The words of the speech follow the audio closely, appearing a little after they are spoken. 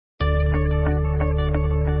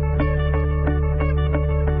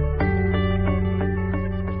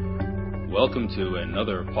Welcome to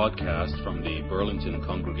another podcast from the Burlington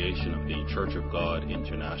Congregation of the Church of God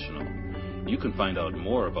International. You can find out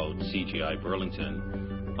more about CGI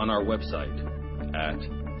Burlington on our website at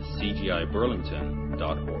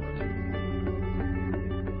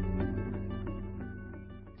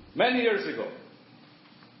cgiburlington.org. Many years ago,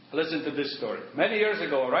 listen to this story. Many years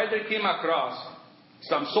ago, a rider came across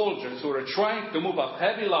some soldiers who were trying to move a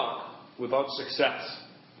heavy log without success.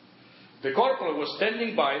 The corporal was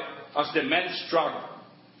standing by as the men struggled.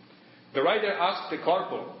 The rider asked the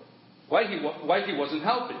corporal why he wasn't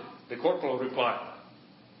helping. The corporal replied,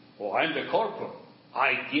 "Oh, I'm the corporal.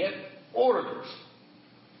 I get orders."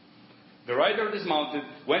 The rider dismounted,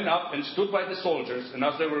 went up and stood by the soldiers, and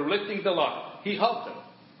as they were lifting the log, he helped them.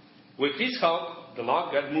 With his help, the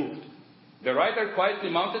log got moved. The rider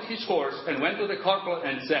quietly mounted his horse and went to the corporal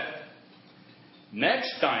and said,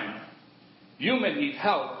 "Next time you may need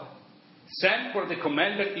help, send for the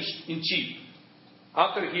commander-in-chief."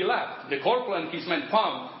 After he left, the corporal and his men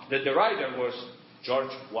found that the rider was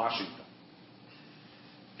George Washington.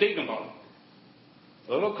 Think about it.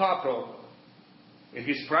 The little corporal, in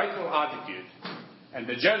his prideful attitude, and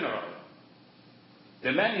the general,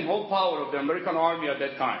 the man in whole power of the American army at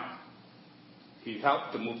that time, he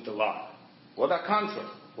helped to move the log. What a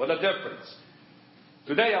contrast. What a difference.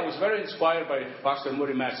 Today I was very inspired by Pastor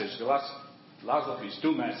Murray's message, the last of his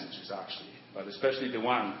two messages actually, but especially the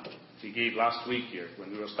one he gave last week here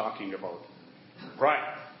when we were talking about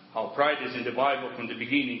pride. How pride is in the Bible from the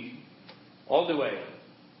beginning all the way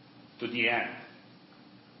to the end.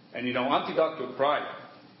 And antidote to pride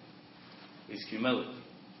is humility.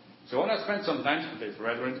 So I want to spend some time today,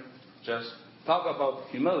 brethren, just talk about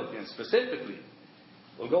humility. And specifically,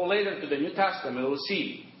 we'll go later to the New Testament and we'll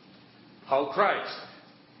see how Christ,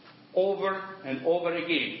 over and over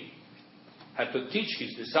again, had to teach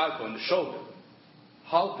his disciple and show them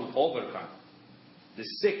how to overcome the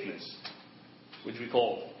sickness which we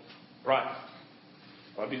call pride.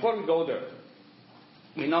 But before we go there,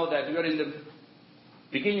 we know that we are in the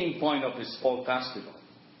beginning point of this fall festival.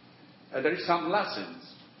 And there is some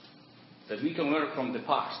lessons that we can learn from the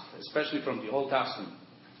past, especially from the Old Testament.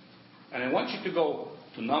 And I want you to go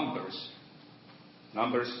to Numbers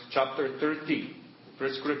chapter 13, the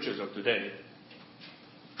first scriptures of today.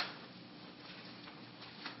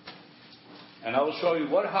 And I will show you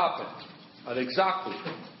what happened at exactly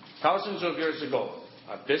thousands of years ago,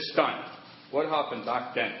 at this time. What happened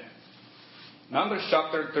back then. Numbers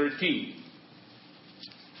chapter 13.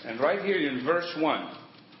 And right here in verse 1.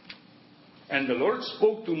 "And the Lord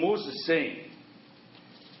spoke to Moses, saying,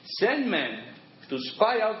 Send men to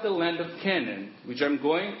spy out the land of Canaan, which I'm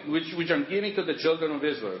giving to the children of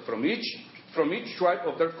Israel. From each tribe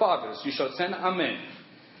of their fathers you shall send a man,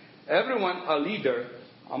 everyone a leader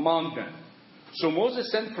among them." So Moses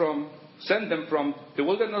sent them from the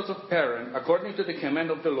wilderness of Paran, according to the command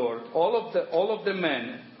of the Lord, all of the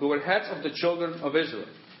men who were heads of the children of Israel.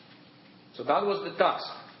 So that was the task.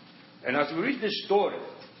 And as we read this story,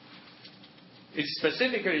 it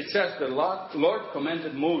says the Lord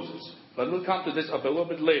commanded Moses. But we'll come to this a little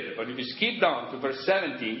bit later. But if you skip down to verse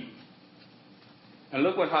 17, and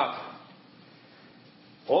look what happened.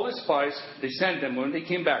 All the spies, they sent them when they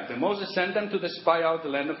came back. Then Moses sent them to spy out the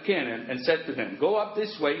land of Canaan and said to them, "Go up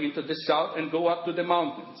this way into the south and go up to the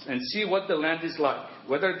mountains and see what the land is like,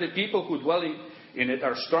 whether the people who dwell in it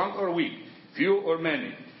are strong or weak, few or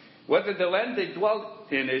many, whether the land they dwell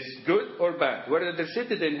in is good or bad, whether the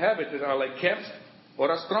cities they inhabited are like camps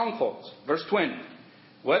or as strongholds." Verse 20,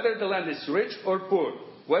 "Whether the land is rich or poor,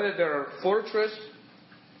 whether there are forests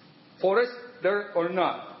there or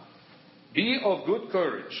not. Be of good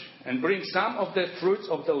courage and bring some of the fruits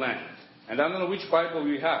of the land." And I don't know which Bible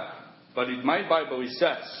we have, but in my Bible it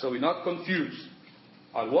says, so we're not confused,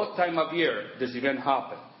 at what time of year this event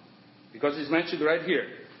happened. Because it's mentioned right here.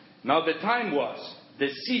 Now the time was the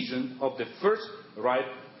season of the first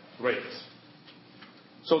ripe grapes.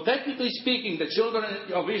 So technically speaking, the children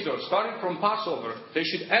of Israel, starting from Passover, they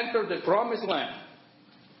should enter the promised land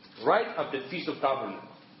right at the Feast of Tabernacles.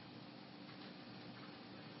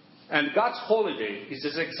 And God's holiday is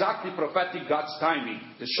exactly prophetic God's timing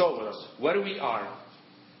to show us where we are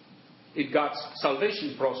in God's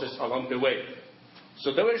salvation process along the way.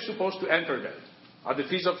 So they were supposed to enter that at the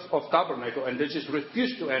Feast of Tabernacle, and they just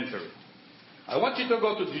refused to enter it. I want you to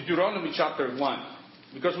go to Deuteronomy chapter 1,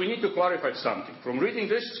 because we need to clarify something. From reading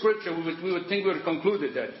this scripture, we would think we would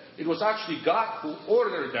concluded that it was actually God who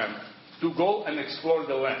ordered them to go and explore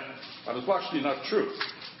the land. But it's actually not true.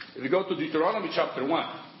 If you go to Deuteronomy chapter 1,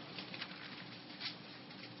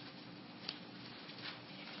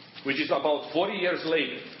 which is about 40 years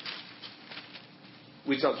later,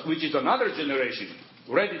 which is another generation,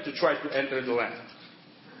 ready to try to enter the land.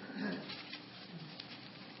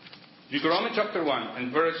 Deuteronomy chapter 1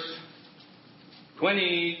 and verse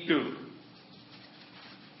 22.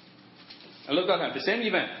 And look at that, the same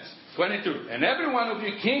event. 22. And every one of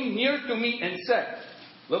you came near to me and said,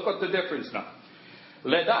 look at the difference now.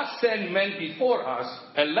 Let us send men before us,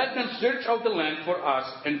 and let them search out the land for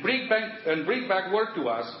us, and bring back word to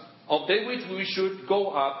us of the which we should go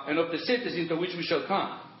up, and of the cities into which we shall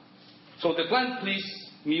come. So the plan pleased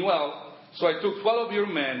me well. So I took 12 of your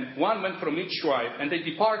men, one man from each tribe, and they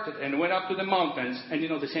departed and went up to the mountains. And you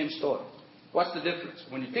know the same story. What's the difference?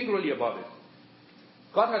 When you think really about it,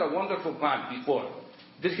 God had a wonderful plan before.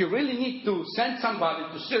 Did He really need to send somebody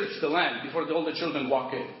to search the land before all the children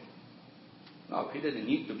walk in? No, He didn't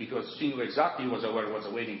need to, because He knew exactly what was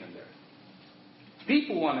awaiting them there.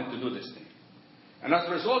 People wanted to do this thing. And as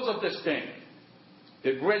a result of this thing,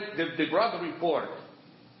 they brought a report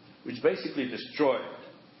which basically destroyed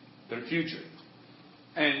their future.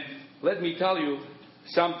 And let me tell you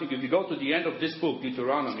something. If you go to the end of this book,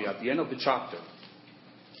 Deuteronomy, at the end of the chapter,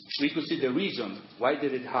 we could see the reason why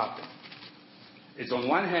did it happen. It's on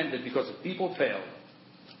one hand that because the people failed,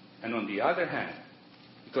 and on the other hand,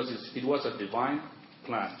 because it was a divine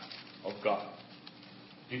plan of God.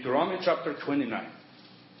 Deuteronomy chapter 29.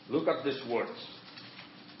 Look at these words.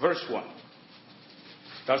 Verse 1.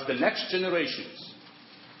 That's the next generations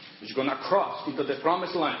which are going to cross into the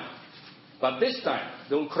promised land. But this time,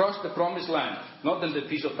 they will cross the promised land, not in the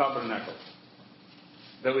Feast of Tabernacles.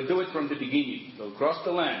 They will do it from the beginning. They will cross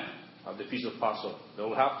the land of the Feast of Passover. They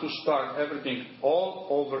will have to start everything all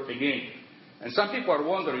over again. And some people are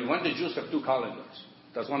wondering when the Jews have two calendars.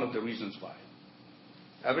 That's one of the reasons why.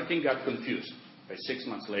 Everything got confused by 6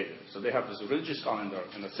 months later. So they have this religious calendar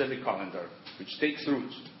and a civic calendar, which takes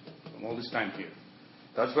roots from all this time here.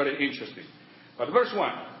 That's very interesting. But verse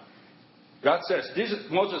 1, God says,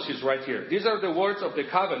 Moses is right here. These are the words of the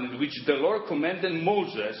covenant which the Lord commanded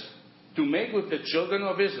Moses to make with the children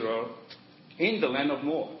of Israel in the land of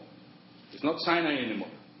Moab. It's not Sinai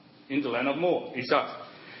anymore. In the land of Moab. It's us.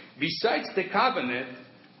 Besides the covenant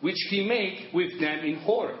which He made with them in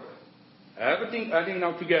Horeb. Everything adding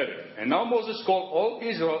now together. And now Moses called all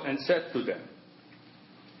Israel and said to them,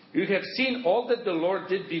 you have seen all that the Lord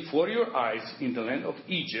did before your eyes in the land of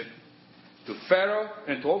Egypt, to Pharaoh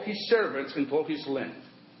and to all his servants and to all his land.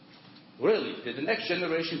 Really, did the next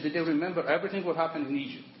generation, did they remember everything what happened in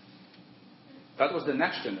Egypt? That was the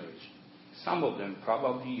next generation. Some of them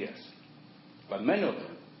probably yes. But many of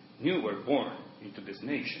them were born into this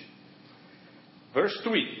nation. Verse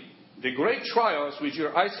 3. The great trials which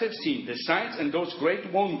your eyes have seen, the signs and those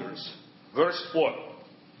great wonders. Verse 4.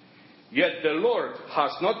 Yet the Lord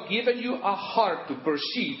has not given you a heart to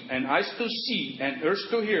perceive, and eyes to see, and ears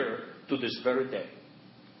to hear, to this very day.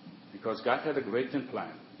 Because God had a great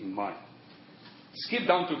plan in mind. Skip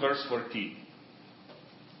down to verse 14.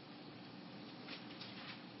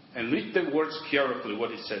 And read the words carefully,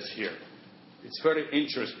 what it says here. It's very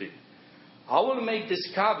interesting. I will make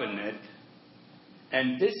this covenant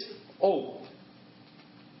and this oath,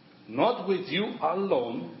 not with you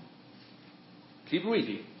alone, keep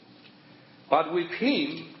reading, but with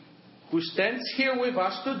Him who stands here with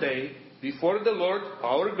us today before the Lord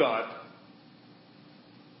our God,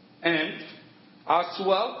 and as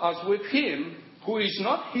well as with Him who is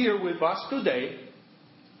not here with us today.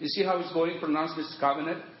 You see how it's going to pronounce this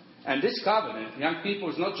covenant? And this covenant, young people,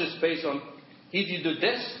 is not just based on, if you do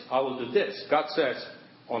this, I will do this. God says,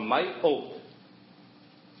 on my oath.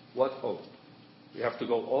 What oath? We have to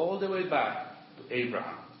go all the way back to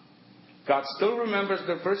Abraham. God still remembers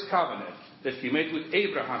the first covenant that He made with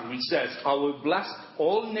Abraham, which says, I will bless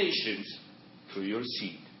all nations through your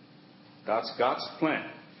seed. That's God's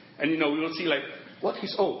plan. And we will see, what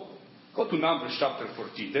His oath? Go to Numbers chapter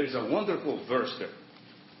 14. There is a wonderful verse there.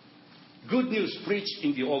 Good news preached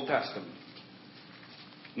in the Old Testament.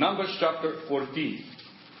 Numbers chapter 14.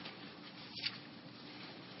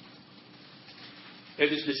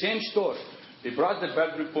 It is the same story. They brought the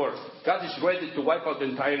bad report. God is ready to wipe out the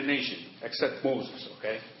entire nation, except Moses,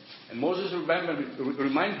 okay? And Moses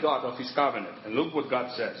reminds God of His covenant. And look what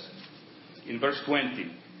God says in verse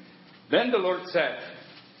 20. Then the Lord said,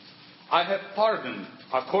 I have pardoned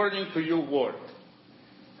according to your word.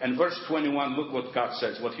 And verse 21, look what God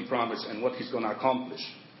says, what He promised and what He's going to accomplish.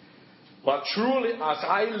 But truly as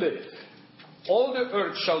I live, all the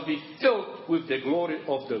earth shall be filled with the glory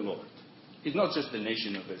of the Lord. It's not just the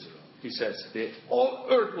nation of Israel. He says, the whole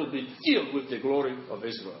earth will be filled with the glory of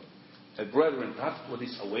Israel. And brethren, that's what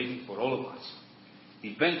is awaiting for all of us.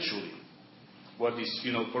 Eventually, what is,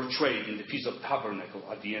 portrayed in the Feast of Tabernacle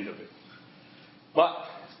at the end of it. But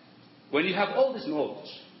when you have all this knowledge,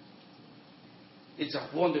 it's a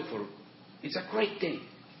wonderful, it's a great thing.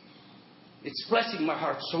 It's blessing my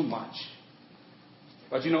heart so much.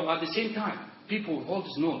 But you know, at the same time, people with all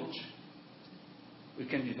this knowledge, we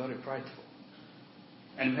can be very prideful.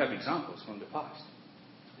 And we have examples from the past.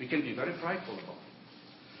 We can be very prideful about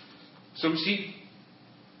it. So we see,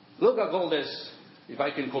 look at all this, if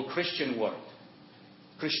I can call Christian world.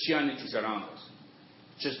 Christianity is around us.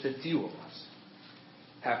 Just a few of us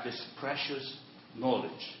have this precious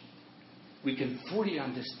knowledge. We can fully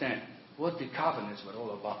understand what the covenants were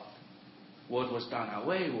all about. What was done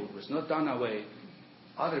away, what was not done away.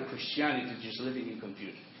 Other Christianity is just living in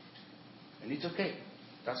confusion. And it's okay.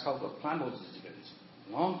 That's how God planned all this events.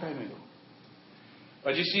 A long time ago.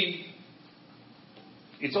 But you see,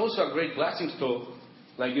 it's also a great blessing to,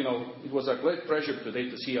 like, you know, it was a great pleasure today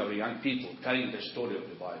to see our young people telling the story of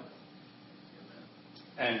the Bible.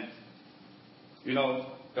 And, you know,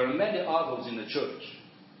 there are many adults in the church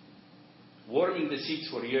warming the seats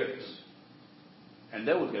for years. And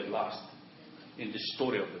they will get lost in the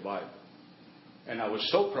story of the Bible. And I was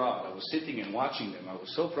so proud. I was sitting and watching them. I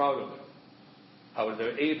was so proud of them. How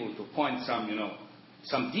they're able to point some, you know,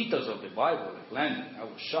 some details of the Bible, like Landon. I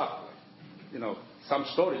was shocked. Like, you know, some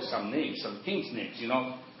stories, some names, some kings' names, you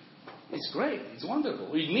know. It's great. It's wonderful.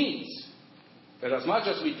 It means that as much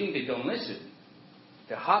as we think they don't listen,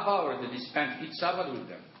 the half hour that they spend each Sabbath with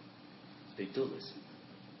them, they do listen.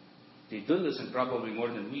 They do listen probably more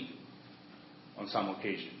than we do on some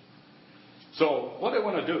occasion. So what I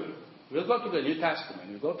want to do, we'll go to the New Testament.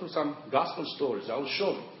 We'll go to some gospel stories. I will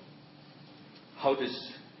show you how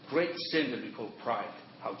this great sin that we call pride,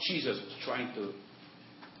 how Jesus was trying to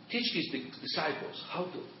teach his disciples how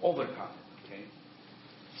to overcome it. Okay?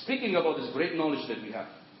 Speaking about this great knowledge that we have,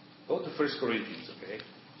 go to 1 Corinthians. Okay?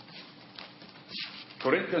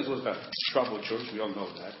 Corinthians was a troubled church. We all know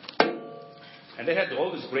that. And they had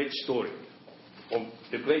all this great story of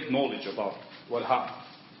the great knowledge about what happened.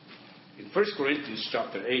 In 1 Corinthians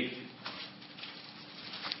chapter 8,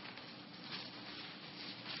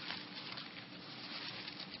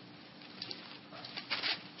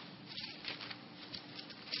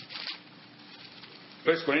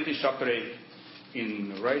 First Corinthians chapter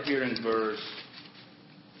 8, right here in verse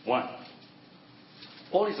 1.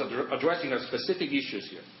 Paul is addressing our specific issues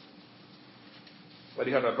here. But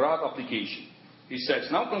he had a broad application. He says,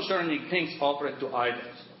 now concerning things offered to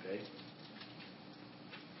idols. Okay?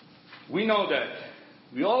 We know that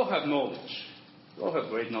we all have knowledge. We all have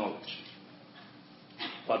great knowledge.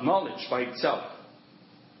 But knowledge by itself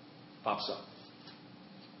pops up.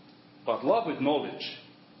 But love with knowledge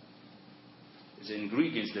is the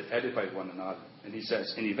ingredients that edify one another. And he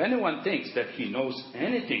says, and if anyone thinks that he knows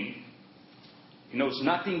anything, he knows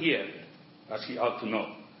nothing yet as he ought to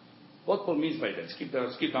know. What Paul means by that?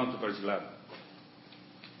 Skip down to verse 11.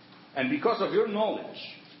 And because of your knowledge,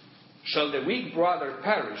 shall the weak brother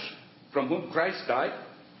perish from whom Christ died?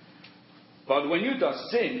 But when you thus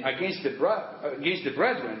sin against the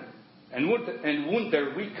brethren and wound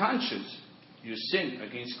their weak conscience, you sin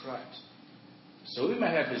against Christ. So we may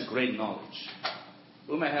have this great knowledge.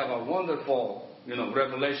 We may have a wonderful,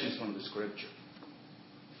 revelations from the Scripture.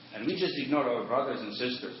 And we just ignore our brothers and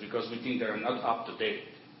sisters because we think they're not up to date.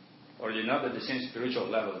 Or they're not at the same spiritual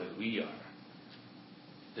level that we are.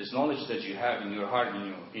 This knowledge that you have in your heart,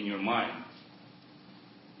 in your mind,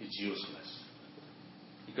 it's useless.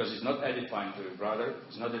 Because it's not edifying to your brother,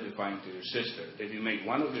 it's not edifying to your sister. If you make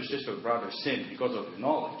one of your sister or brother sin because of your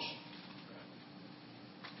knowledge,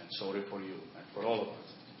 I'm sorry for you and for all of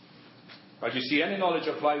us. But you see, any knowledge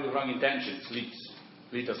applied with wrong intentions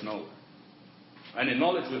leads us nowhere. Any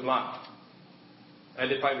knowledge with love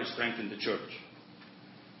edify will strengthen the church.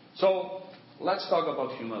 So, let's talk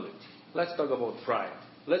about humility. Let's talk about pride.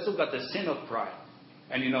 Let's look at the sin of pride.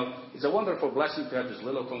 And it's a wonderful blessing to have these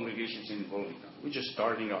little congregations in Burlington. We're just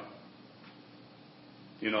starting up.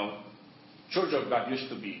 Church of God used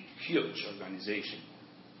to be a huge organization.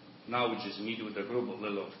 Now we just meet with a group of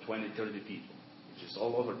 20, 30 people. Which is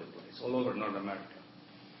all over the place, all over North America.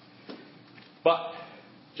 But,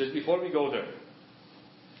 just before we go there,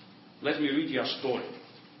 let me read you a story.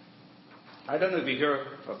 I don't know if you heard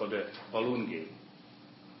about the balloon game.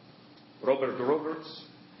 Robert Roberts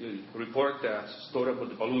report a story about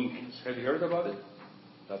the balloon games. Have you heard about it?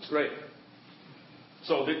 That's great.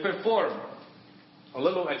 So they perform a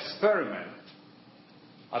little experiment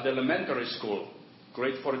at the elementary school,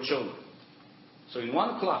 grade 4 children. So in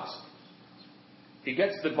one class, he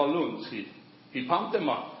gets the balloons, he pumped them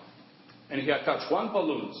up, and he attached one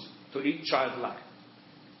balloon to each child leg.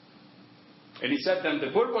 And he said then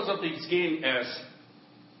the purpose of this game is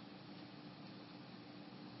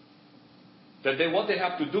what they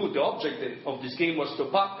have to do, the objective of this game was to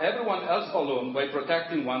pop everyone else's balloon by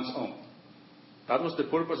protecting one's own. That was the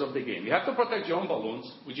purpose of the game. You have to protect your own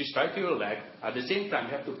balloons, which is tied to your leg. At the same time,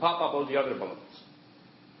 you have to pop up all the other balloons.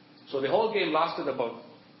 So the whole game lasted about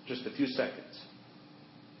just a few seconds.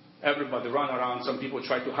 Everybody ran around. Some people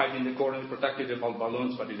tried to hide in the corner and protected the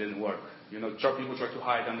balloons, but it didn't work. Some people tried to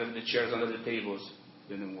hide under the chairs, under the tables.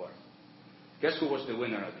 It didn't work. Guess who was the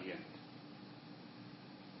winner at the end?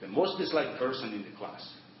 The most disliked person in the class.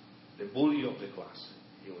 The bully of the class.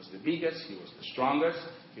 He was the biggest. He was the strongest.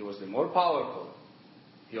 He was the more powerful.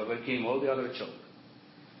 He overcame all the other children.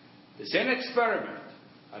 The same experiment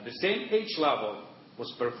at the same age level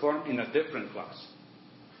was performed in a different class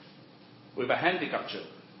with a handicapped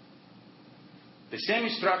children. The same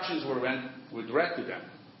instructions were read to them.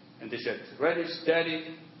 And they said, ready,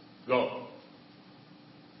 steady, go.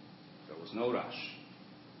 There was no rush.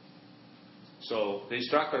 So the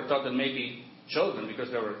instructor thought that maybe children,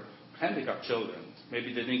 because they were handicapped children,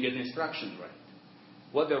 maybe they didn't get the instructions right.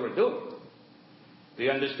 What they were doing, they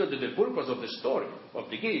understood that the purpose of the story, of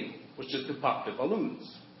the game, was just to pop the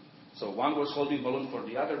balloons. So one was holding balloon for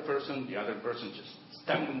the other person just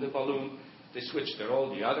stamped on the balloon. They switched their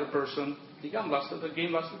role, the other person. The game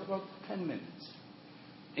lasted about 10 minutes.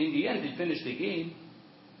 In the end, they finished the game.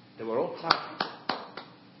 They were all clapping.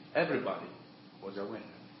 Everybody was a winner.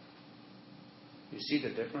 You see the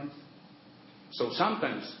difference? So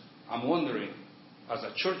sometimes I'm wondering, as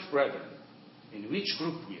a church brethren, in which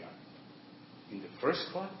group we are. In the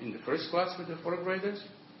first class with the fourth graders,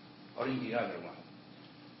 or in the other one?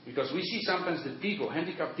 Because we see sometimes the people,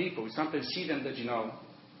 handicapped people, we sometimes see them that,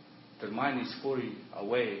 their mind is fully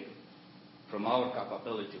away from our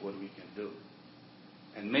capability, what we can do.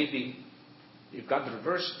 And maybe you've got the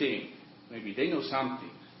reverse thing. Maybe they know something,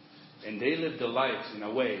 and they live their lives in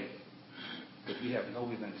a way that we have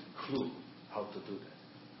no even clue how to do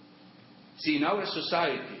that. See, in our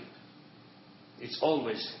society, it's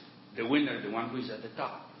always the winner, the one who is at the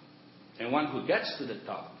top. And one who gets to the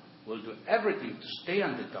top will do everything to stay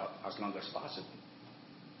on the top as long as possible.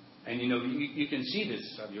 And you can see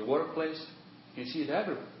this at your workplace. You can see it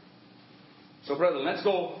everywhere. So, brother, let's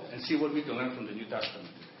go and see what we can learn from the New Testament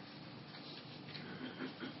today.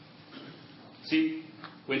 See,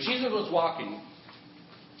 when Jesus was walking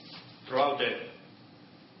throughout the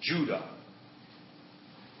Judah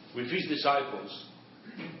with his disciples,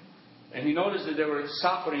 and he noticed that they were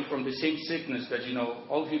suffering from the same sickness that,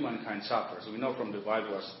 all humankind suffers. We know from the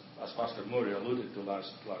Bible, as Pastor Murray alluded to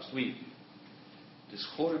last week, this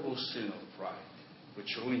horrible sin of pride,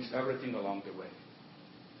 which ruins everything along the way.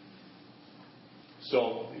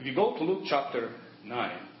 So, if you go to Luke chapter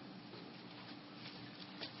 9,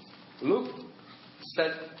 Luke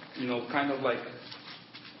said, kind of like,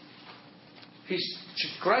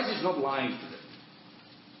 Christ is not lying to them.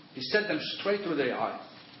 He said them straight through their eyes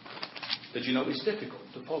that, it's difficult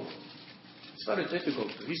to follow. It's very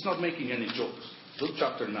difficult. He's not making any jokes. Luke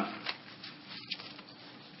chapter 9.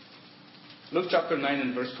 Luke chapter 9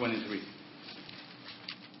 and verse 23.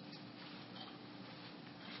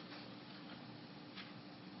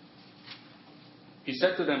 He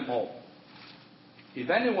said to them all, if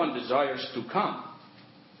anyone desires to come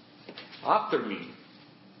after me,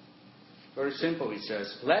 very simple, he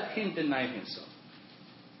says, let him deny himself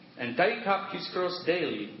and take up his cross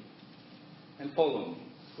daily and follow me.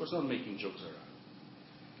 He was not making jokes around.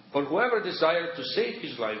 For whoever desires to save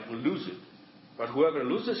his life will lose it. But whoever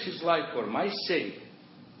loses his life for my sake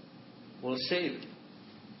will save it.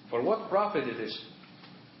 For what profit it is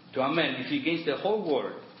to a man if he gains the whole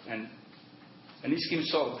world and is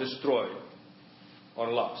himself destroyed or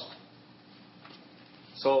lost?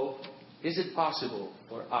 So, is it possible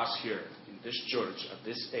for us here in this church at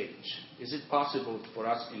this age, is it possible for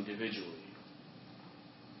us individually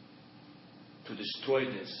to destroy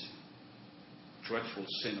this dreadful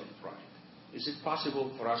sin of pride? Is it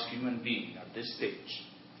possible for us human beings at this stage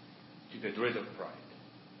to get rid of pride?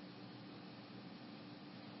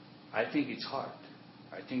 I think it's hard.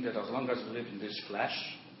 I think that as long as we live in this flesh,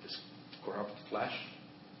 this corrupt flesh,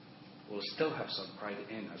 we'll still have some pride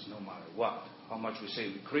in us no matter what. How much we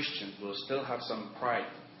say we're Christians, we'll still have some pride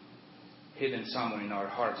hidden somewhere in our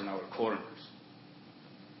hearts, in our corners.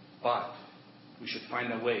 But we should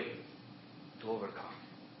find a way to overcome.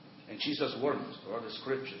 And Jesus warned us throughout the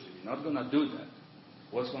scriptures, if you're not going to do that,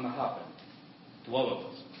 what's going to happen to all of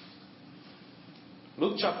us?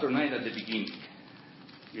 Luke chapter 9 at the beginning.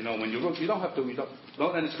 When you look, you don't have to,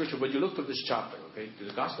 don't any scripture, but you look to this chapter, okay? To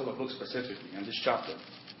the Gospel of Luke specifically, and this chapter.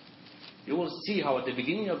 You will see how at the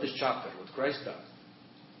beginning of this chapter, what Christ does.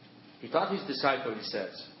 He taught his disciples, he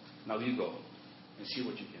says, now you go and see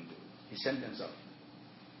what you can do. He sent them out.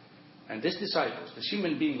 And these disciples, the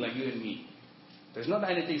human being like you and me, there's not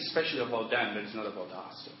anything special about them that is not about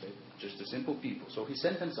us. Okay? Just the simple people. So he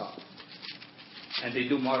sent them out. And they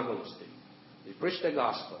do marvelous things. They preach the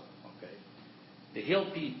gospel. Okay? They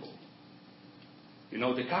heal people.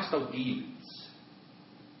 They cast out demons.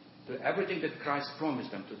 Do everything that Christ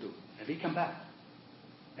promised them to do. And they come back.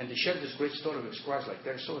 And they share this great story with Christ. Like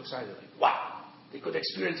they're so excited. Like, wow! They could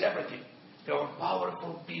experience everything. They were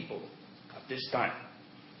powerful people at this time.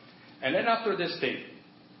 And then after this thing,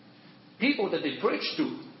 people that they preached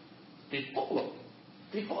to, they follow.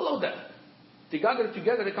 They follow them. They gathered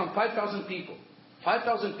together, they come 5,000 people.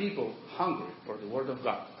 5,000 people hungry for the word of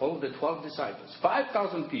God. Follow the 12 disciples.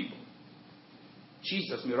 5,000 people.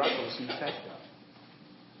 Jesus miraculously fed them.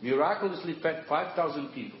 Miraculously fed 5,000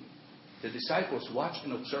 people. The disciples watch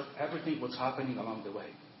and observe everything what's happening along the way.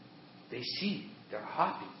 They see, they're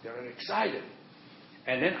happy, they're excited.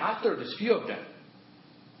 And then after this, few of them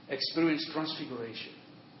experience transfiguration.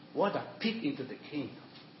 What a peek into the kingdom.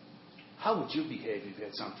 How would you behave if you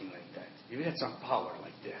had something like that? If you had some power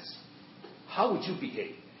like this? How would you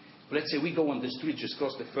behave? Let's say we go on the street, just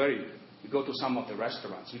cross the ferry. We go to some of the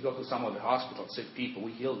restaurants. We go to some of the hospitals, sick people.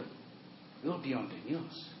 We heal them. We'll be on the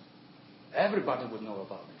news. Everybody would know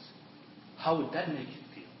about this. How would that make you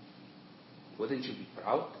feel? Wouldn't you be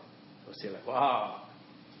proud? Or say like, wow,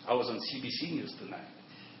 I was on CBC News tonight.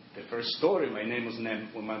 The first story, my name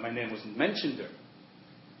was mentioned there.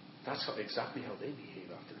 That's exactly how they behave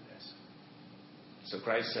after this. So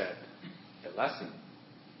Christ said, the lesson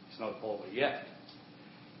is not over yet.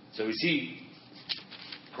 So we see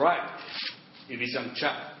pride. It is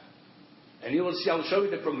unchecked. And you will see, I will show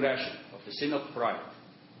you the progression of the sin of pride.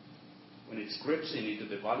 When it grips into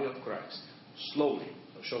the body of Christ, slowly,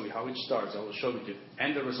 I'll show you how it starts. I will show you the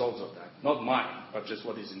end results of that. Not mine, but just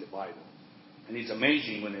what is in the Bible. And it's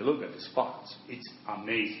amazing when you look at the spots. It's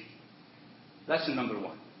amazing. Lesson number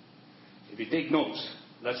 1. If you take notes,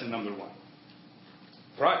 lesson number 1.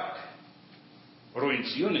 Pride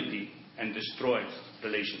ruins unity and destroys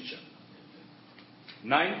relationship.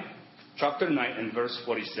 Chapter 9 and verse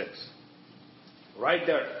 46. Right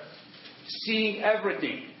there. Seeing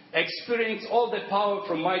everything, experience all the power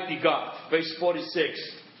from mighty God. Verse 46.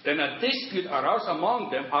 Then a dispute arose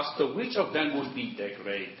among them as to which of them would be the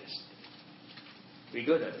greatest. We're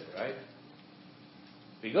good at it, right?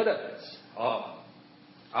 We're good at this. Oh,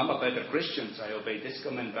 I'm a better Christian, so I obey this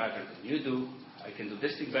command better than you do. I can do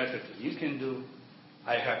this thing better than you can do.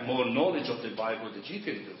 I have more knowledge of the Bible than you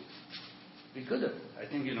can do. We're good at it. I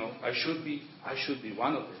think, I should be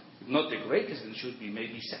one of them. If not the greatest, then should be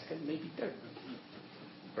maybe second, maybe third.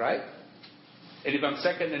 Right? And if I'm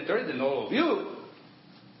second and third, then all of you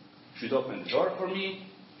should open the door for me.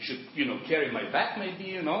 You should, carry my back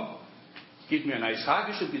maybe, Give me a nice hug.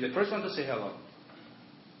 You should be the first one to say hello.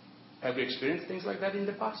 Have you experienced things like that in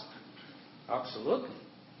the past? Absolutely.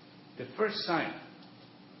 The first sign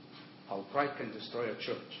how pride can destroy a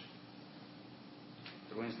church.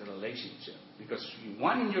 It ruins the relationship. Because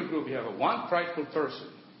one in your group, you have one prideful person.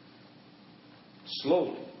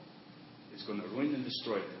 Slowly, it's going to ruin and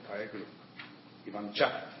destroy the entire group. If I'm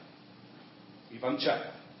checked.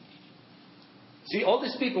 See, all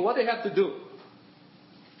these people, what they have to do?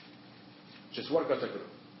 Just work as a group.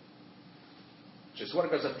 Just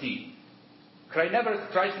work as a team. Christ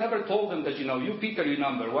never told them that, you Peter, you're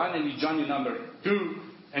number 1, and you John, you're number 2,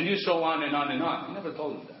 and you so on and on and on. He never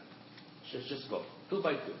told them that. Just go. 2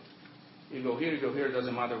 by 2. You go here, it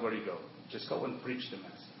doesn't matter where you go. Just go and preach the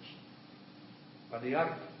message. But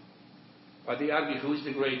they argue who is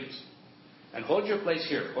the greatest. And hold your place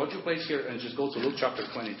here, and just go to Luke chapter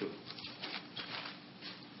 22.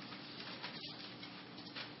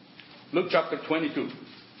 Luke chapter 22.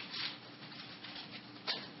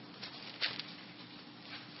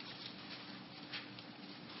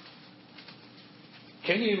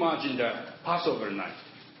 Can you imagine the Passover night?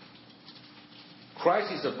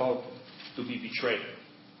 Christ is about to be betrayed.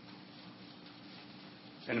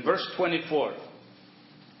 And verse 24.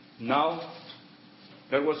 Now,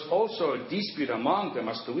 there was also a dispute among them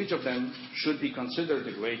as to which of them should be considered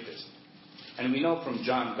the greatest. And we know from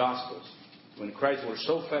John's Gospels, when Christ was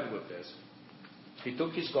so fed with this, he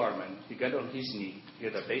took his garment, he got on his knee, he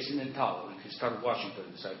had a basin and towel, and he started washing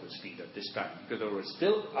the disciples' feet at this time. Because they were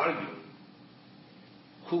still arguing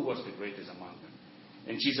who was the greatest among them.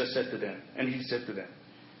 And he said to them,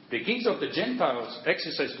 the kings of the Gentiles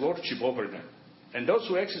exercise lordship over them, and those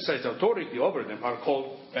who exercise authority over them are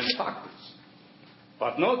called benefactors.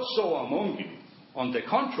 But not so among you. On the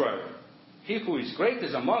contrary, he who is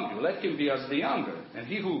greatest among you, let him be as the younger, and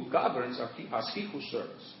he who governs as he who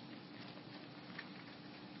serves.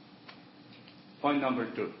 Point number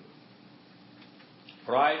 2.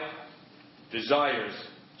 Pride desires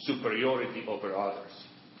superiority over others.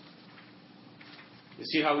 You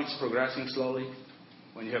see how it's progressing slowly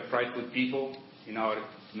when you have prideful people in our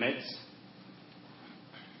midst?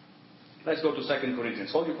 Let's go to 2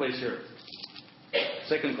 Corinthians. Hold your place here.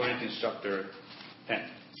 2 Corinthians chapter 10.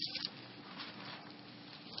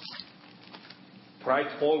 Pride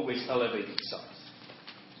always elevates itself.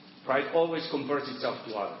 Pride always compares itself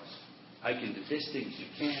to others. I can do this thing, you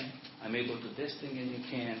can. I'm able to do this thing, and you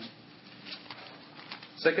can.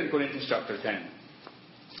 2 Corinthians chapter 10.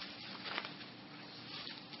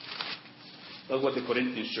 Look what the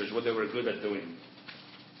Corinthians church, what they were good at doing.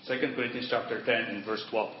 2 Corinthians chapter 10 and verse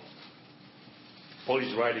 12. Paul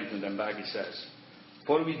is writing to them back, he says,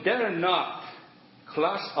 "For we dare not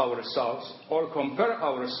class ourselves or compare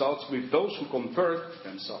ourselves with those who compare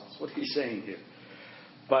themselves." What he's saying here.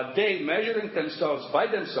 "But they, measuring themselves by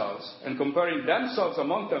themselves and comparing themselves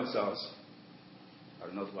among themselves,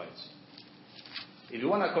 are not wise." If you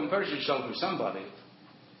want to compare yourself with somebody,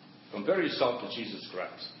 compare yourself to Jesus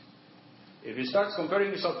Christ. If you start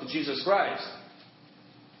comparing yourself to Jesus Christ,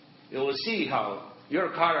 you will see how your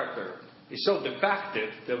character is so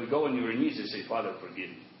defective that we go on your knees and say, "Father, forgive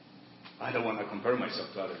me. I don't want to compare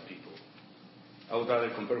myself to other people. I would rather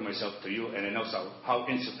compare myself to you, and I know how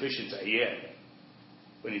insufficient I am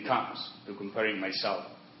when it comes to comparing myself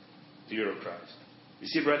to your Christ." You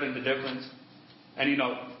see, brethren, the difference? And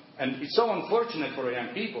and it's so unfortunate for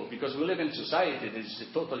young people because we live in a society that is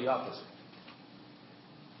totally opposite.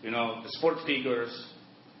 The sport figures,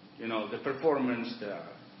 the performance, the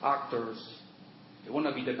actors, they want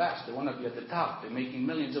to be the best. They want to be at the top. They're making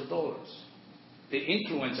millions of dollars. They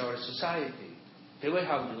influence our society, the way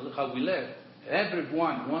how we live.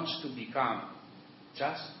 Everyone wants to become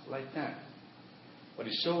just like them. But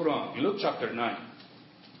it's so wrong. In Luke chapter 9,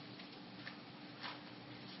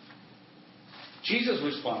 Jesus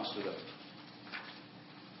responds to them.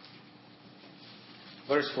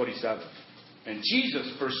 Verse 47. "And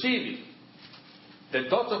Jesus, perceiving the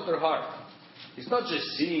thoughts of their heart," he's not just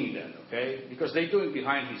seeing them, okay? Because they do it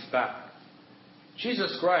behind his back.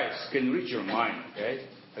 Jesus Christ can read your mind, okay?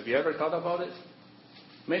 Have you ever thought about it?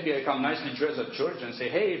 Maybe I come nicely dressed at church and say,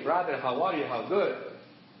 "Hey, brother, how are you? How good?"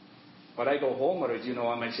 But I go home, or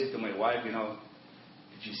I might say to my wife,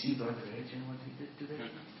 "Did you see Brother Adrian, what he did today?"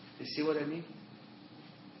 You see what I mean?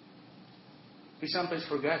 We sometimes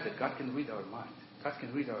forget that God can read our mind. God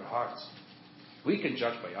can read our hearts. We can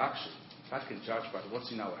judge by action. God can judge by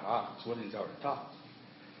what's in our hearts, what is our thoughts.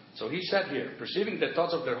 So he said here, perceiving the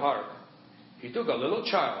thoughts of their heart, he took a little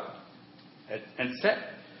child and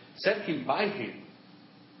set him by him.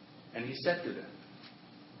 And he said to them,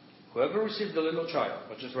 "Whoever received the little child,"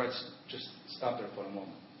 but just stop there for a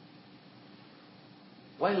moment.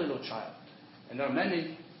 Why little child? And there are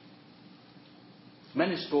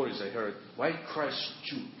many stories I heard why Christ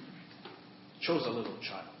chose a little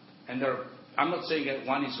child. And I'm not saying that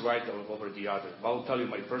one is right over the other, but I'll tell you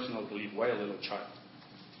my personal belief why a little child.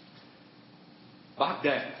 Back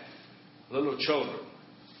then, little children,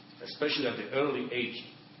 especially at the early age,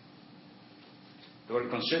 they were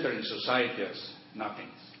considered in society as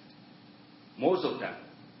nothings. Most of them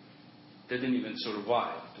didn't even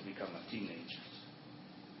survive to become teenagers.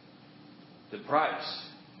 The price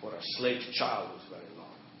for a slave child was very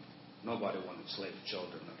low. Nobody wanted slave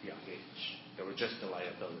children at a young age. They were just a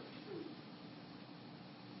liability.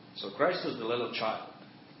 So Christ was the little child,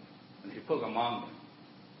 and he put among them,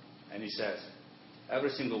 and he says, every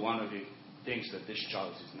single one of you thinks that this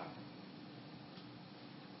child is nothing.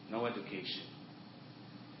 No education,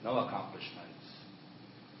 no accomplishments,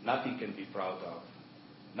 nothing can be proud of,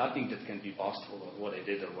 nothing that can be boastful of what I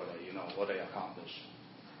did or what I accomplished.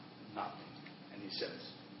 Nothing. And he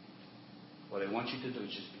says, what I want you to do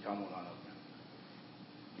is just become one of them.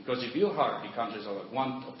 Because if your heart becomes just like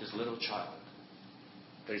one of this little child,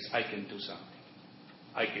 I can do something.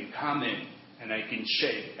 I can come in and I can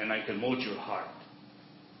shape and I can mold your heart.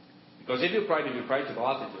 Because if you pride to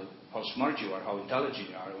attitude, how smart you are, how intelligent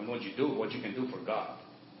you are, and what you do, what you can do for God,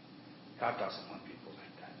 God doesn't want people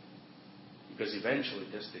like that. Because eventually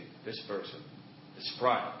this person, this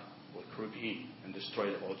pride, will creep in and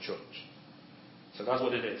destroy the whole church. So that's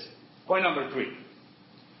what it is. Point number 3.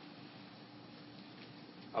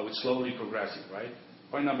 I would slowly progressing, right?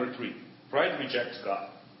 Point number 3. Pride rejects God.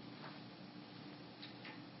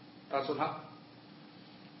 That's what happened.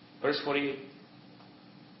 Verse 48.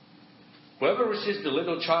 Whoever receives the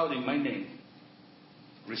little child in my name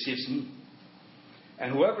receives me.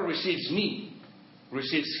 And whoever receives me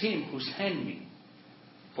receives him who sent me.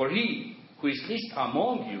 For he who is least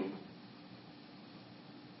among you,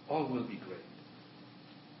 all will be great.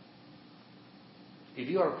 if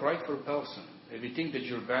you are a prideful person, if you think that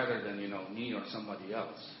you're better than, me or somebody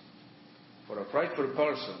else, for a prideful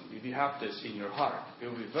person, if you have this in your heart, it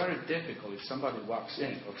will be very difficult if somebody walks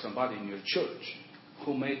in, or somebody in your church,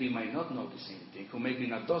 who maybe might not know the same thing, who maybe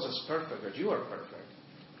not does as perfect as you are perfect.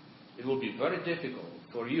 It will be very difficult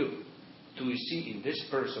for you to see in this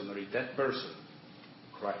person or in that person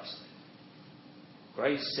Christ.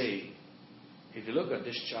 Christ say, if you look at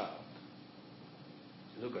this child,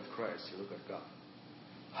 you look at Christ, you look at God.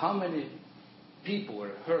 How many people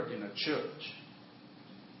were hurt in a church?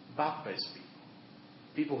 Baptized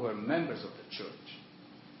people who are members of the church,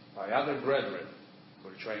 by other brethren who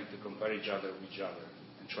are trying to compare each other with each other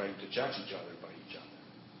and trying to judge each other by each other.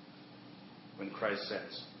 When Christ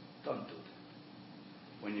says, don't do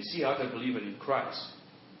that. When you see other believers in Christ,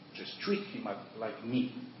 just treat him like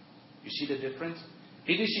me. You see the difference?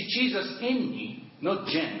 If you see Jesus in me, not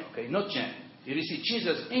Jen, okay, not Jen. If you see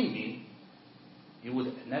Jesus in me, you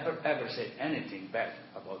would never ever say anything bad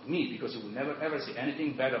about me, because you would never ever say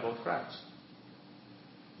anything bad about Christ.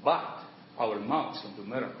 But our mouths can do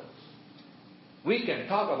miracles. We can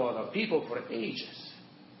talk about our people for ages,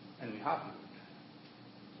 and we haven't.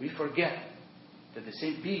 We forget that the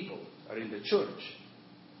same people are in the church.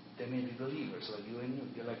 They may be believers like you and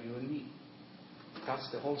you, like you and me.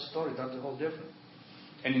 That's the whole story. That's the whole difference.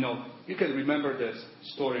 And you can remember this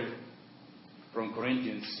story from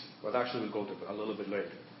Corinthians, but actually we'll go to it a little bit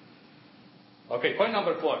later. Okay, point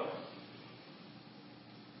number 4.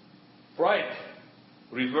 Pride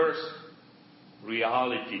reverse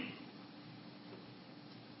reality.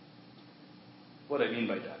 What do I mean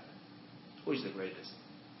by that? Who is the greatest?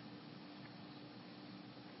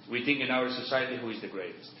 We think in our society, who is the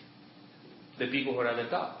greatest? The people who are at the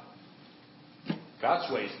top.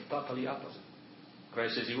 God's way is totally opposite.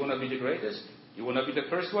 Christ says, you want to be the greatest? You want to be the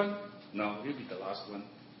first one? No, you'll be the last one.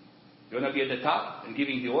 You want to be at the top and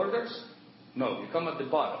giving the orders? No, you come at the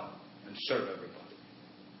bottom and serve everybody.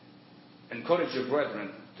 Encourage your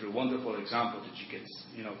brethren through wonderful example that you get,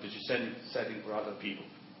 that you're setting for other people.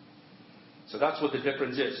 So that's what the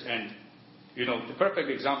difference is. And, the perfect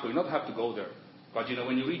example, you don't have to go there. But,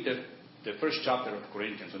 when you read the first chapter of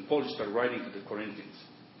Corinthians, when Paul started writing to the Corinthians,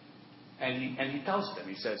 and he tells them,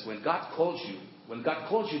 he says, when God calls you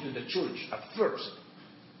to the church at first,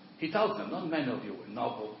 he tells them, not many of you were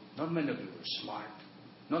noble, not many of you were smart,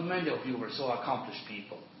 not many of you were so accomplished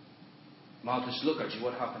people. Now just look at you,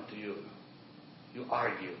 what happened to you? You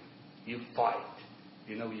argue, you fight,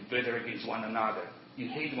 you bitter against one another, you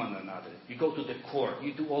hate one another, you go to the court,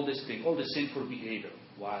 you do all this thing, all the sinful behavior.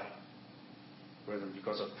 Why? Brethren,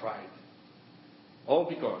 because of pride. All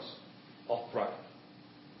because of pride.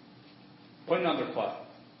 Point number 5.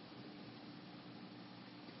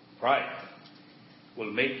 Pride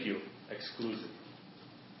will make you exclusive.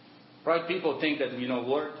 Pride people think that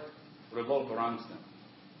word revolve around them.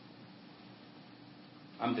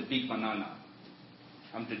 I'm the big banana.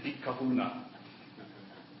 I'm the big kahuna.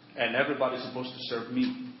 And everybody's supposed to serve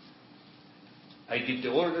me. I give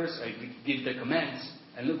the orders, I give the commands,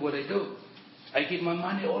 and look what I do. I give my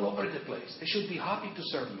money all over the place. They should be happy to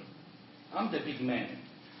serve me. I'm the big man.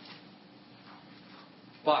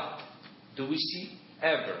 But do we see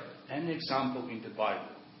ever an example in the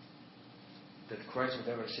Bible that Christ would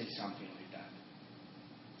ever say something like that?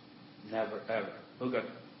 Never, ever. Look at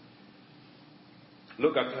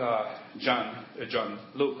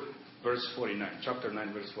Luke, verse 49, chapter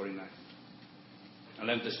 9, verse 49. I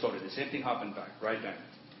learned the story. The same thing happened back, right then.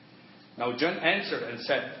 Now John answered and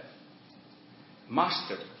said,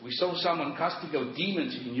 Master, we saw someone casting out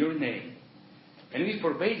demons in your name, and we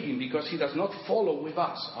forbade him because he does not follow with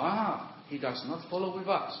us. He does not follow with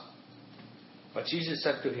us. But Jesus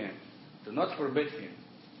said to him, do not forbid him,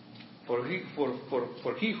 for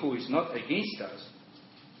he who is not against us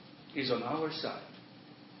is on our side.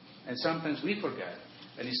 And sometimes we forget,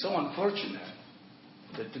 and it's so unfortunate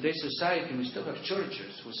that today's society we still have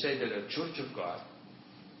churches who say that they're a church of God,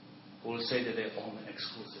 who will say that they own an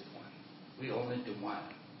exclusive one. We only do one.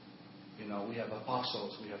 We have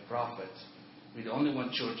apostles, we have prophets. We're the only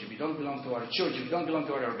one church. If you don't belong to our church, if you don't belong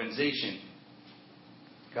to our organization,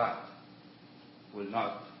 God will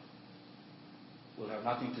have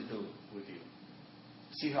nothing to do with you.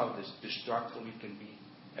 See how destructive it can be.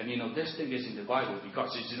 And this thing is in the Bible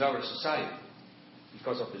because it's in our society.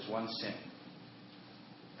 Because of this one sin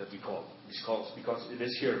that we call. Because it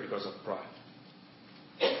is here because of pride.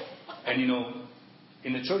 And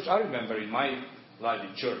in the church, I remember in my life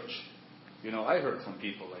in church, I heard from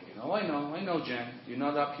people like, I know, Jen, you're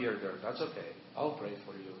not up here, there. That's okay. I'll pray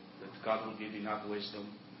for you that God will give you enough wisdom.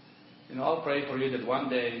 I'll pray for you that one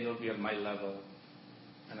day you'll be at my level.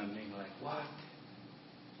 And I'm being like, what?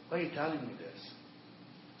 Why are you telling me this?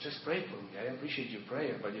 Just pray for me. I appreciate your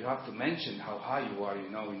prayer, but you have to mention how high you are,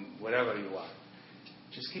 in wherever you are.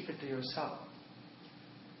 Just keep it to yourself.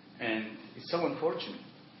 And it's so unfortunate.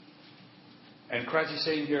 And Christ is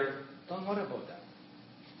saying here, don't worry about that.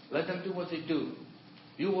 Let them do what they do.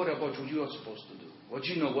 You worry about what you are supposed to do. What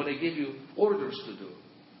you know, what I give you orders to do.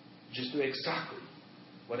 Just do exactly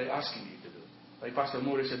what I'm asking you to do. Like Pastor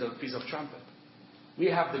Morris said at the Feast of Trumpet. We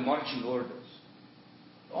have the marching orders.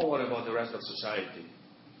 Don't worry about the rest of society.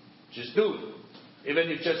 Just do it. Even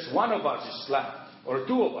if just one of us is slapped, or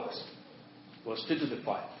two of us, we'll stick to the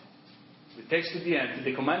fight. If it takes to the end,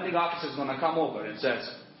 the commanding officer is going to come over and says,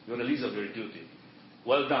 you're released of your duty.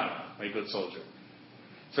 Well done, my good soldier.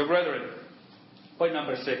 So, brethren, point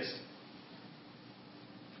number 6.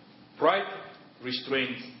 Pride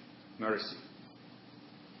restrains mercy.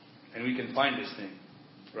 And we can find this thing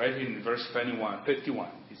right in verse 51.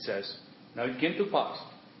 It says, now it came to pass,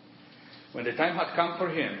 when the time had come for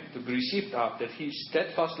him to be received up, that he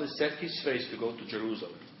steadfastly set his face to go to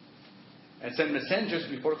Jerusalem, and sent messengers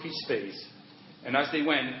before his face. And as they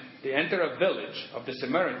went, they entered a village of the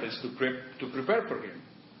Samaritans to prepare for him.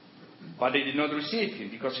 But they did not receive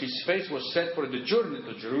him, because his face was set for the journey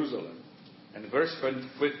to Jerusalem. And verse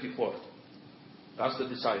 54. That's the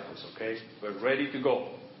disciples, okay? We're ready to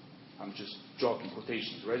go. I'm just joking,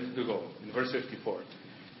 quotations. Ready to go. In verse 54.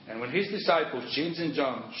 And when his disciples, James and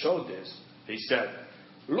John, showed this, they said,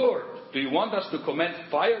 Lord, do you want us to command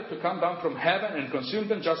fire to come down from heaven and consume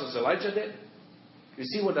them just as Elijah did? You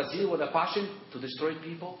see what a zeal, what a passion to destroy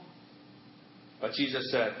people? But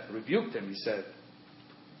Jesus said, rebuked them, he said.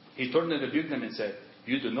 He turned and rebuked them and said,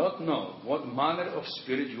 you do not know what manner of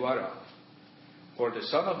spirit you are of. For the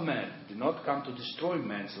Son of Man did not come to destroy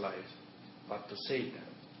man's life, but to save them.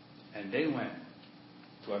 And they went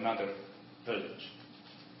to another village.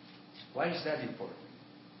 Why is that important?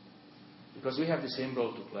 Because we have the same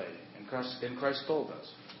role to play. And Christ told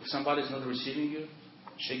us, if somebody is not receiving you,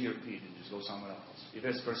 shake your feet and just go somewhere else. If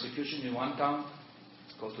there's persecution in one town,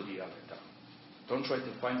 go to the other town. Don't try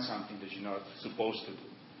to find something that you're not supposed to do.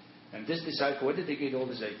 And this disciple, where did they get all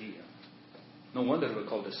this idea? No wonder they were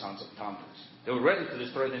called the sons of thunders. They were ready to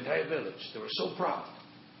destroy the entire village. They were so proud.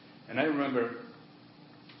 And I remember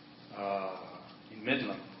in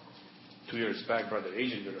Midland, 2 years back, Brother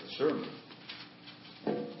Asian did a sermon.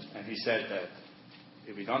 And he said that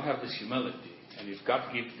if we don't have this humility, and if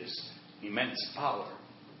God gives this immense power,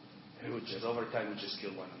 we would just, over time, just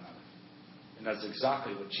kill one another. And that's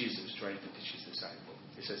exactly what Jesus is trying to teach his disciples.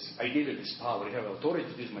 He says, I give you this power. You have authority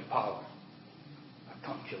to use my power. But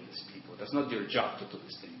don't kill these people. That's not your job to do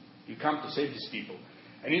this thing. You come to save these people.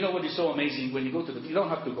 And you know what is so amazing? When you go to you don't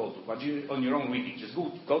have to go to, but you, on your own reading, just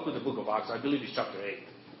go to the book of Acts. I believe it's chapter 8.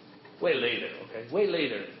 Way later, okay? Way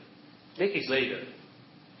later. Decades later.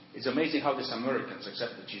 It's amazing how the Samaritans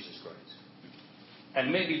accepted Jesus Christ.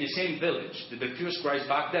 And maybe the same village that refused Christ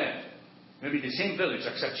back then, maybe the same village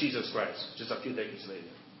accept Jesus Christ just a few decades later.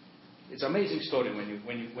 It's an amazing story when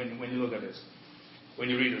you look at this, when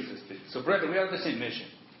you read this thing. So, brethren, we have the same mission.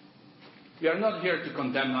 We are not here to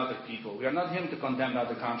condemn other people. We are not here to condemn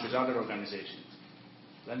other countries, other organizations.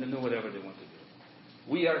 Let them do whatever they want to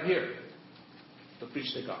do. We are here to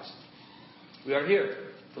preach the gospel. We are here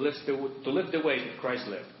to live the way that Christ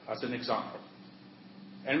lived as an example.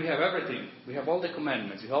 And we have everything. We have all the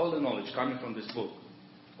commandments. We have all the knowledge coming from this book.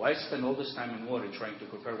 Why spend all this time and worry trying to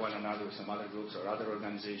compare one another with some other groups or other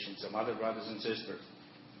organizations, some other brothers and sisters,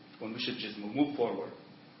 when we should just move forward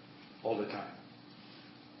all the time?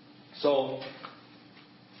 So,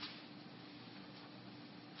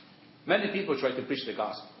 many people try to preach the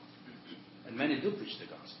gospel. And many do preach the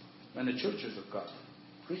gospel. Many churches of God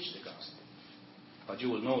preach the gospel. But you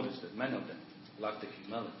will notice that many of them lack the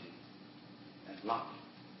humility and love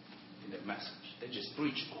in their message. They just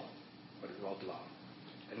preach it, but without love.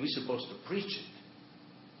 And we're supposed to preach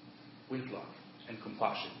it with love and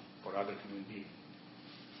compassion for other human beings.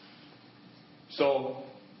 So,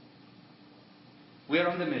 we are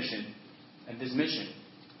on the mission, and this mission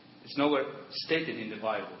is nowhere stated in the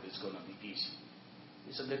Bible that it's going to be easy.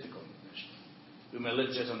 It's a difficult mission. We may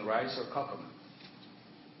live just on rice or coconut.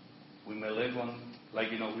 We may live on,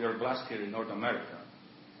 we are blessed here in North America.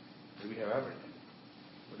 But we have everything,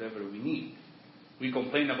 whatever we need. We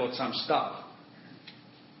complain about some stuff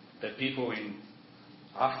that people in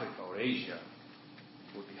Africa or Asia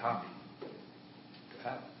would be happy to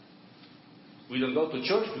have. We don't go to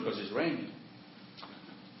church because it's raining.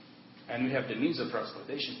 And we have the means of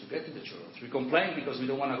transportation to get to the church. We complain because we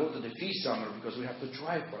don't want to go to the feast somewhere because we have to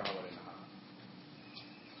drive for an hour and a half.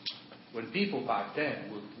 When people back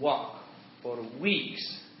then would walk for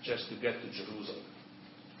weeks just to get to Jerusalem.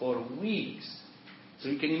 for weeks. So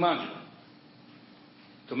you can imagine,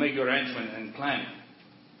 to make your arrangement and planning.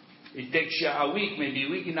 It takes you a week, maybe a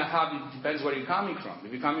week and a half. It depends where you're coming from.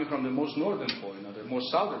 If you're coming from the most northern point or the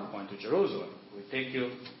most southern point to Jerusalem, it would take you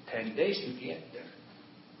 10 days to get there.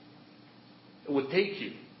 It would take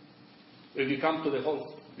you, if you come to the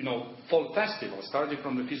whole, fall festival, starting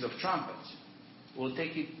from the Feast of Trumpets, it will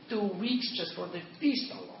take you 2 weeks just for the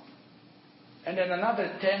feast alone. And then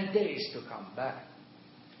another 10 days to come back.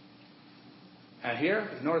 And here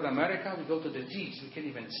in North America, we go to the feast. We can't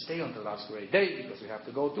even stay on the last great day because we have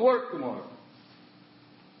to go to work tomorrow.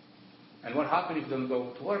 And what happens if we don't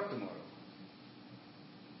go to work tomorrow?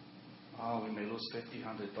 Oh, we may lose $50,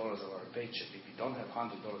 $100 of our paycheck. If you don't have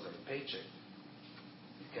 $100 of a paycheck,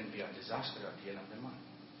 it can be a disaster at the end of the month.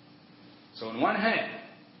 So on one hand,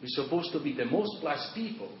 we're supposed to be the most blessed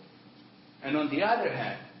people. And on the other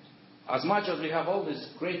hand, as much as we have all these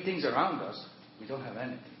great things around us, we don't have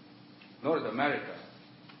anything. North America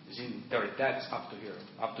is in their debts up to here,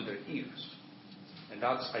 up to their ears. And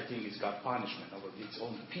that's, I think, is God's punishment over its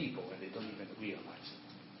own people, and they don't even realize it.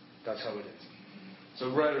 That's how it is.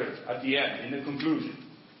 So, brethren, at the end, in the conclusion,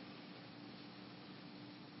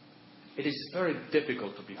 it is very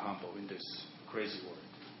difficult to be humble in this crazy world.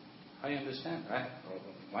 I understand. I have a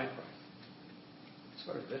problem with my pride. It's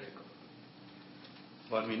very difficult.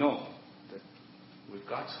 But we know that with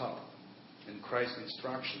God's help and Christ's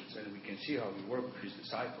instructions, and we can see how He worked with His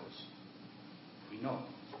disciples, we know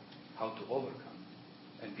how to overcome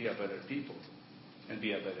and be a better people and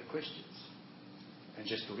be a better Christians. And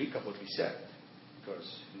just to recap what we said,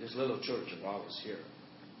 because in this little church of ours here,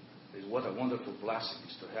 is what a wonderful blessing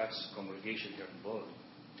is to have this congregation here in Bowling.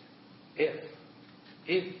 If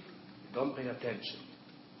you don't pay attention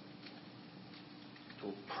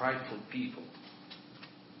to prideful people,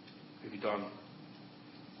 if you don't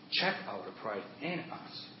check out the pride in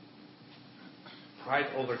us, pride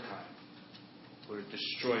over time will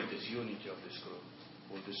destroy this unity of this group,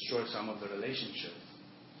 will destroy some of the relationships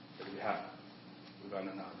that we have with one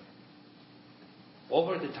another.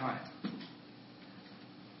 Over the time,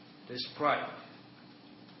 this pride,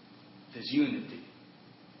 this unity,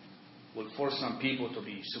 will force some people to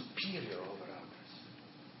be superior over others.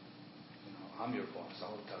 I'm your boss, I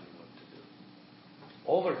will tell you what to do.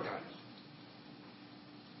 Over time,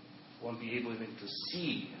 won't be able even to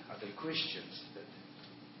see other Christians that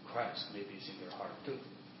Christ maybe is in their heart too.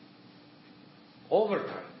 Over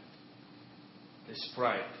time, this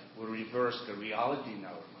pride will reverse the reality in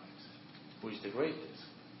our lives. Who is the greatest?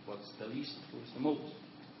 What's the least? Who is the most?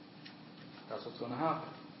 That's what's going to happen.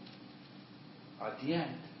 At the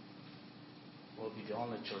end, we'll be the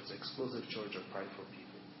only church, exclusive church of prideful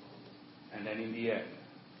people. And then in the end,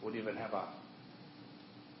 we'll even have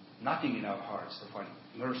nothing in our hearts to find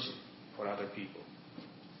mercy for other people.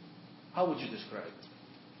 How would you describe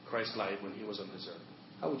Christ's life when He was on this earth?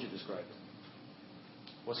 How would you describe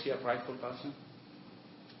it? Was He a prideful person?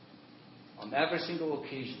 On every single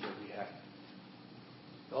occasion that we had,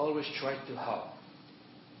 He always tried to help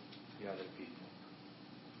the other people.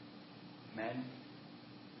 Men,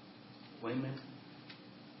 women,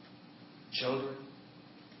 children.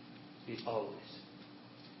 He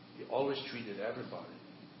always treated everybody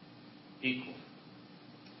equal.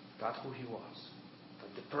 That's who He was.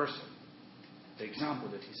 But the person, the example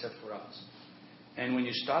that He set for us. And when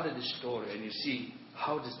you study this story and you see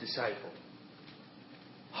how this disciple,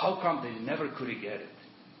 how come they never could get it?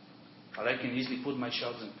 I can easily put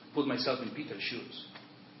myself in Peter's shoes.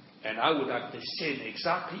 And I would act the same,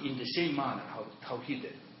 exactly in the same manner how he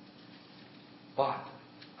did. But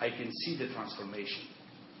I can see the transformation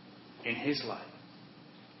in his life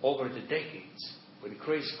over the decades. When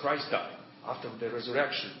Christ died, after the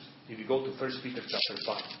resurrection, if you go to 1 Peter chapter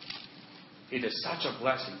 5, it is such a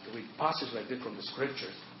blessing to read passages like this from the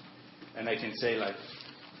Scriptures. And I can say like,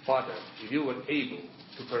 Father, if you were able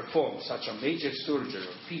to perform such a major surgery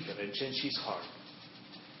of Peter and change his heart,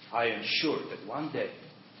 I am sure that one day,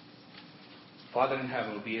 Father in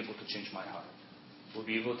heaven will be able to change my heart. Will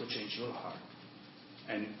be able to change your heart.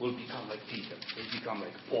 And will become like Peter. Will become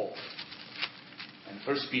like Paul. And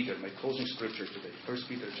 1 Peter, my closing scripture today, 1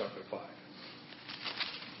 Peter chapter 5.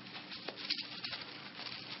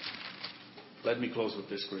 Let me close with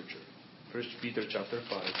this scripture. 1 Peter chapter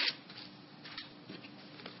 5,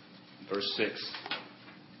 verse 6.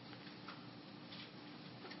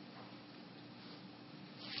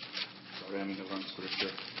 Sorry, I'm in the wrong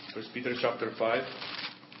scripture. 1 Peter chapter 5,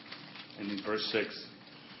 and in verse 6,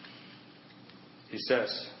 he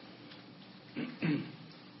says,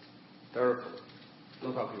 therefore,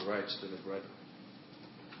 look how he writes to the brethren.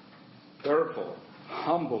 Therefore,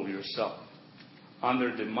 humble yourself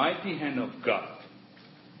under the mighty hand of God,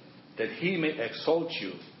 that he may exalt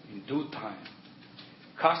you in due time,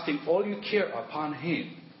 casting all your care upon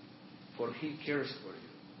him, for he cares for you.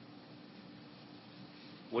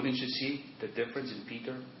 Wouldn't you see the difference in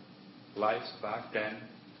Peter's life back then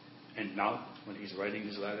and now when he's writing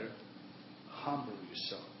his letter? Humble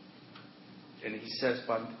yourself. And he says,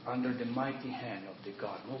 but under the mighty hand of the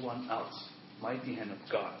God, no one else, mighty hand of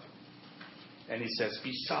God. And he says,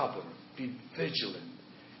 be sober, be vigilant,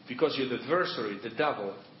 because your adversary, the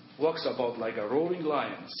devil, walks about like a roaring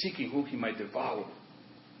lion, seeking whom he might devour.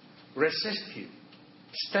 Resist him,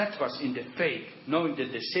 steadfast in the faith, knowing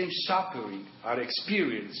that the same suffering are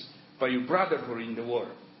experienced by your brother who are in the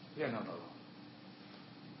world. We are not alone.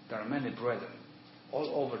 There are many brethren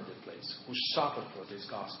all over the place who suffer for this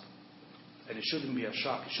gospel. And it shouldn't be a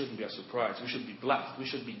shock. It shouldn't be a surprise. We should be blessed. We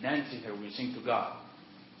should be dancing here when we sing to God.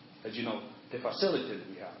 As you know, the facility that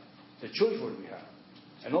we have, the church where we have,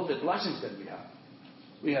 and all the blessings that we have.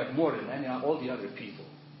 We have more than all the other people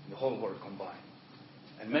in the whole world combined.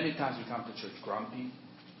 And many times we come to church grumpy.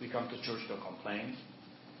 We come to church to complain.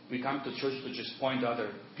 We come to church to just point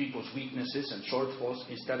other people's weaknesses and shortfalls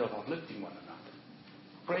instead of uplifting one another.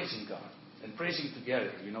 Praising God and praising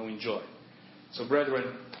together, in joy. So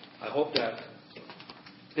brethren, I hope that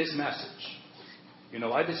this message,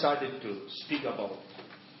 I decided to speak about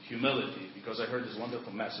humility because I heard this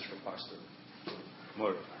wonderful message from Pastor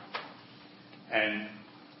Murray. And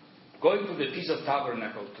going to the Feast of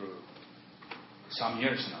Tabernacle through some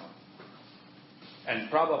years now, and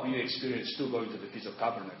probably you experienced too going to the Feast of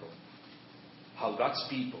Tabernacle, how God's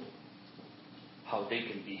people, how they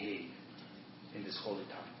can behave in this holy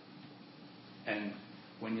time. And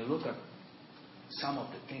when you look at some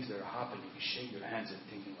of the things that are happening, you shake your hands and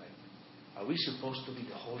thinking like, are we supposed to be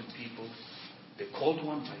the holy people, the called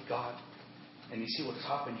ones by God? And you see what's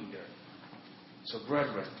happening there. So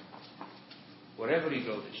brethren, wherever you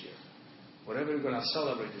go this year, wherever you're going to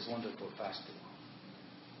celebrate this wonderful festival,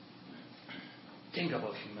 think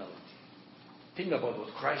about humility. Think about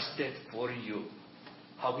what Christ did for you.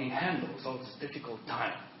 How he handles all this difficult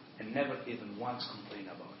time and never even once complain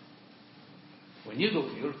about it. When you go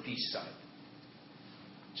to your feast side,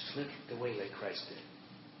 just live the way like Christ did.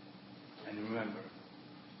 And remember,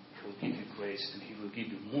 he will give you grace and he will give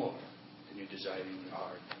you more than you desire in your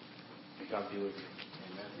heart. May God be with you.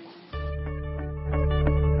 Amen.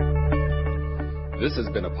 This has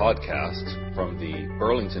been a podcast from the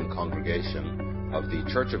Burlington congregation of the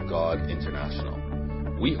Church of God International.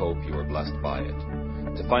 We hope you were blessed by it.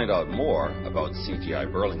 To find out more about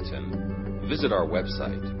CGI Burlington, visit our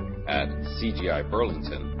website at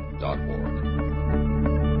cgiburlington.org.